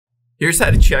Here's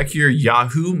how to check your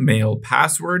Yahoo Mail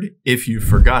password if you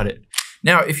forgot it.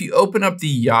 Now, if you open up the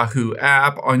Yahoo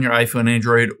app on your iPhone,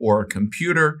 Android, or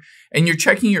computer, and you're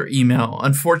checking your email,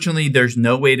 unfortunately, there's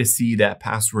no way to see that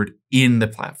password in the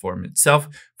platform itself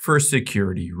for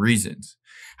security reasons.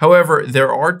 However,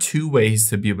 there are two ways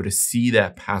to be able to see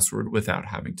that password without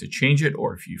having to change it,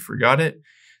 or if you forgot it.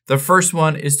 The first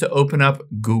one is to open up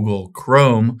Google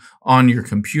Chrome on your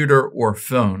computer or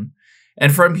phone.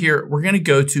 And from here, we're going to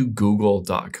go to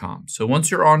google.com. So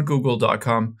once you're on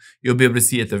google.com, you'll be able to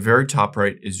see at the very top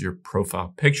right is your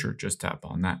profile picture. Just tap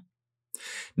on that.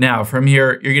 Now from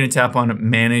here, you're going to tap on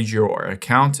manage your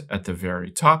account at the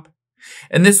very top.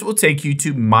 And this will take you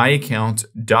to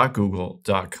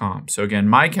myaccount.google.com. So again,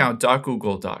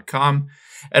 myaccount.google.com.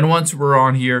 And once we're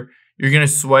on here, you're going to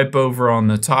swipe over on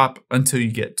the top until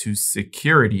you get to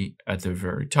security at the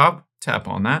very top. Tap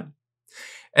on that.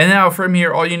 And now from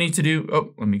here, all you need to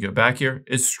do, let me go back here,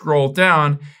 is scroll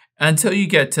down until you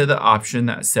get to the option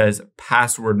that says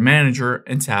Password Manager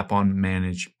and tap on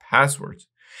Manage Passwords.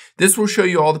 This will show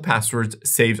you all the passwords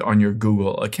saved on your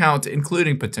Google account,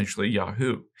 including potentially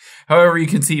Yahoo. However, you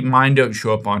can see mine don't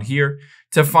show up on here.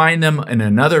 To find them in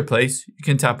another place, you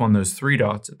can tap on those three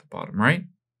dots at the bottom right.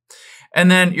 And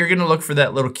then you're going to look for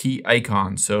that little key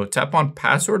icon. So tap on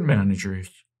Password Manager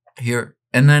here.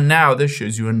 And then now this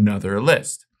shows you another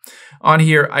list. On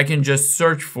here, I can just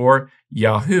search for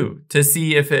Yahoo to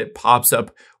see if it pops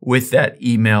up with that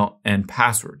email and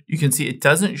password. You can see it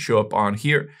doesn't show up on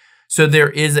here. So there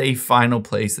is a final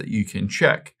place that you can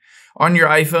check. On your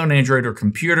iPhone, Android, or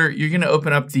computer, you're going to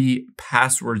open up the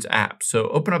Passwords app. So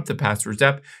open up the Passwords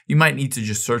app. You might need to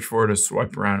just search for it or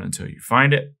swipe around until you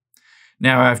find it.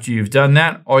 Now, after you've done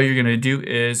that, all you're going to do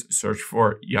is search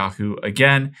for Yahoo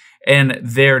again. And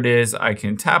there it is. I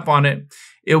can tap on it.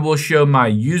 It will show my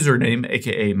username,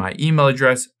 aka my email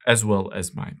address, as well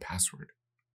as my password.